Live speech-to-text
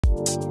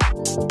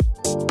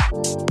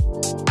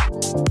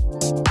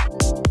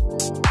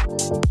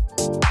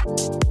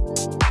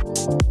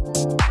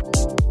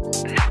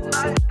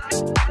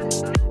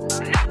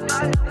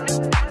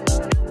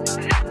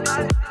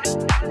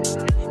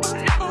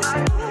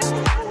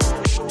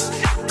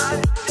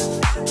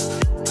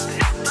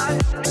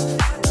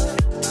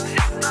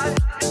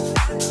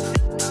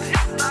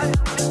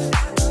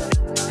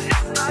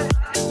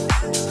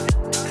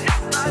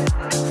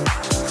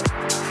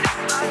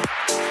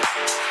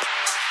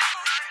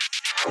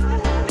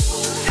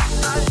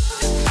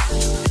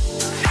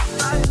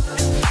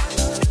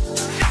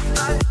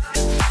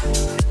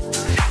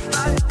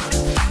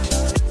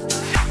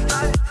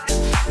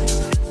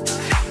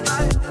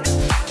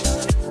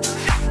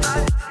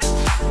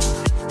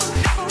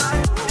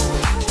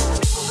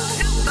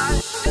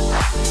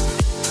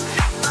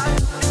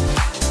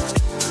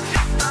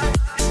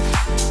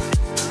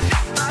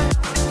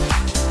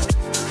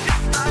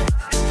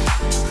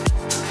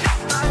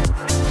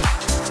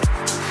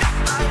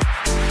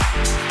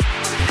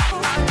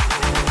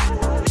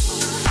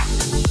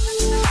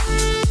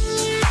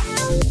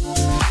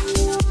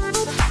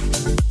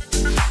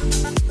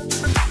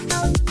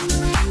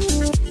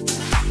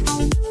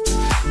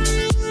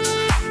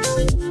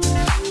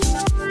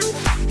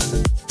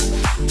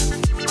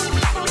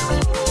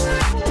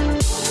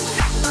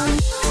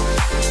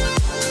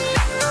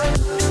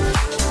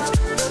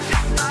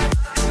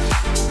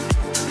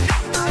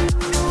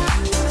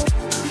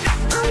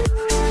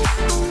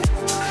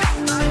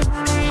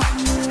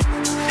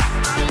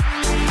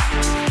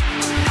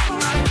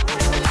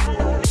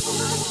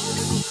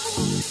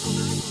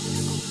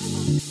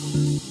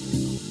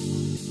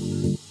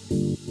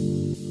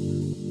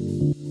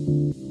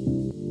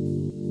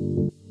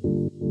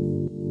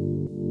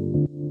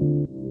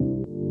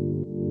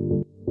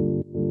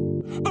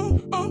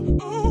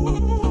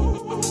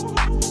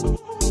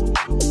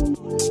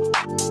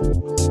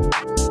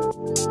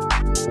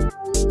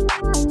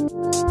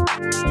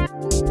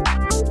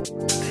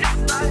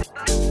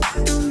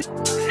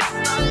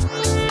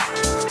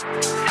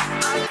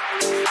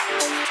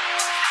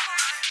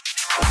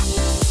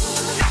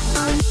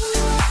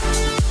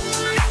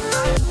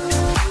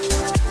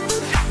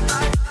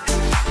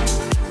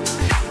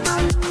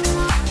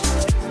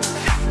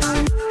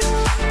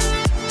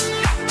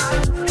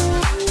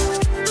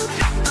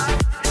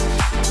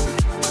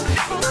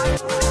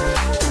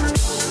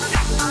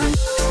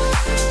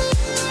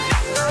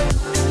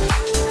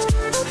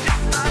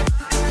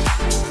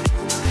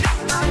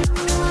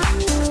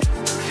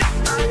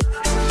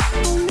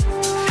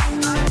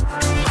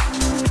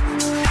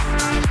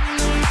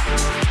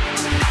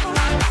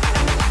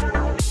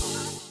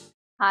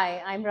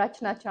Hi, I'm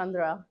Rachna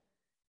Chandra.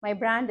 My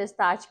brand is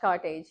Taj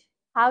Cottage.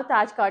 How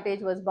Taj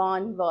Cottage was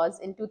born was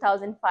in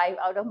 2005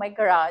 out of my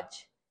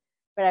garage,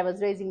 where I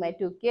was raising my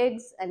two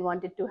kids and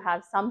wanted to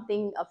have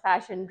something, a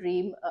fashion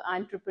dream, an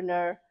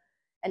entrepreneur,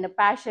 and a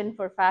passion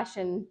for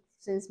fashion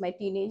since my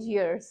teenage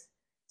years.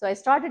 So I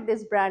started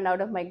this brand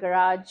out of my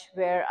garage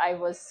where I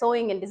was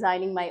sewing and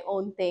designing my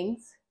own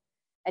things.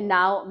 And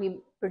now we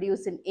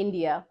produce in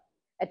India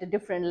at a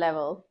different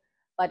level.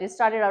 But it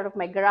started out of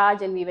my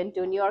garage, and we went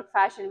to New York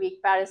Fashion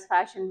Week, Paris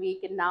Fashion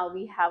Week, and now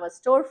we have a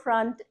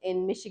storefront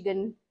in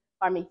Michigan,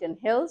 Farmington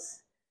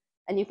Hills.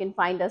 And you can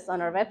find us on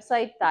our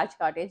website,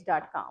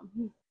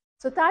 tajcottage.com.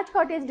 So Taj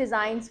Cottage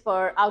designs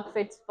for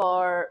outfits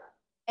for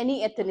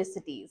any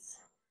ethnicities.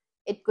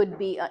 It could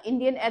be an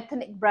Indian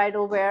ethnic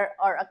bridal wear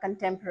or a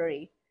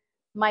contemporary.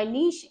 My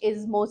niche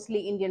is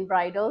mostly Indian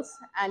bridals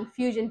and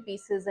fusion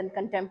pieces and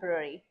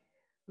contemporary,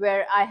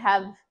 where I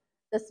have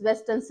this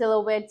Western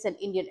silhouettes and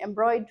Indian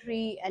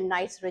embroidery and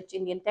nice rich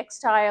Indian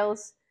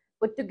textiles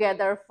put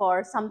together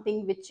for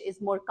something which is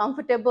more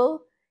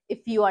comfortable if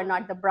you are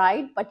not the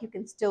bride, but you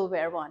can still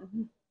wear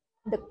one.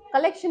 The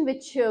collection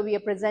which we are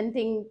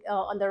presenting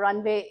on the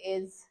runway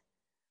is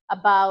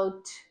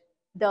about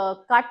the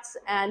cuts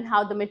and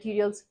how the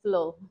materials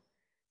flow.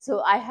 So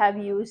I have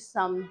used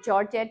some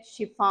georgette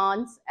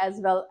chiffons as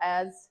well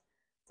as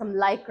some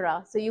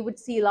lycra. So you would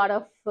see a lot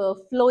of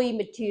flowy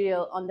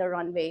material on the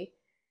runway,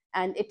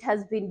 and it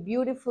has been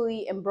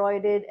beautifully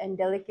embroidered and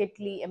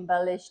delicately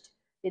embellished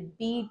with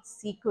beads,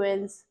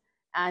 sequins,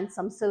 and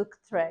some silk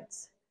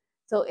threads.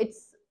 So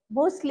it's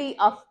mostly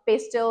of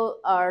pastel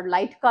or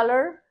light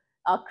color,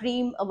 a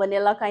cream, a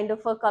vanilla kind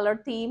of a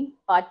color theme,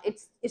 but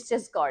it's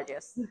just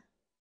gorgeous.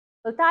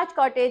 So Taj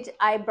Cottage,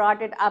 I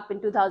brought it up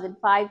in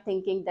 2005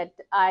 thinking that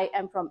I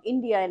am from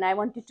India and I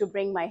wanted to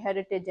bring my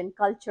heritage and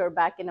culture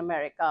back in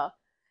America,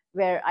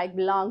 where I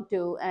belong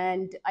to.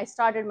 And I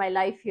started my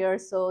life here,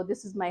 so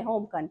this is my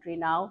home country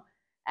now.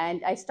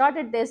 And I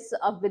started this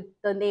with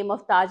the name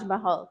of Taj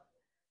Mahal.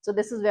 So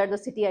this is where the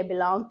city I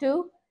belong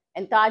to.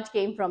 And Taj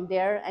came from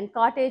there. And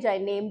Cottage, I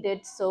named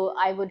it so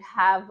I would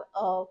have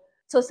a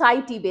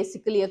society,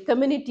 basically a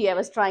community I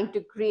was trying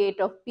to create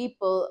of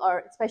people,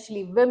 or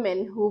especially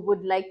women, who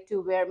would like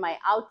to wear my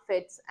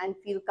outfits and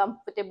feel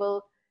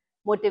comfortable,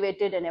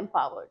 motivated, and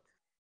empowered.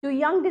 To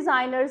young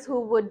designers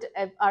who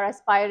are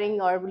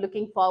aspiring or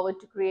looking forward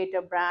to create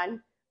a brand,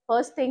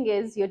 first thing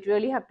is you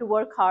really have to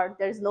work hard.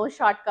 There's no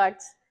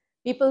shortcuts.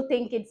 People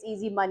think it's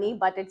easy money,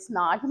 but it's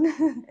not.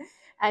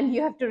 And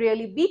you have to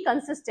really be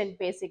consistent,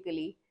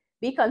 basically.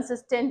 Be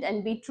consistent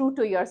and be true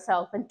to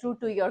yourself and true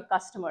to your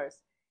customers.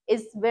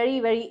 It's very,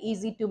 very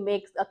easy to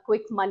make a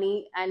quick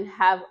money and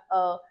have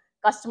a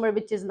customer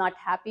which is not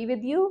happy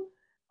with you,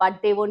 but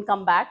they won't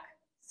come back.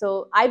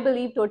 So I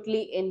believe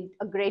totally in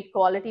a great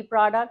quality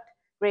product,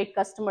 great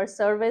customer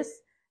service,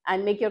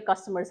 and make your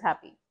customers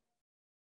happy.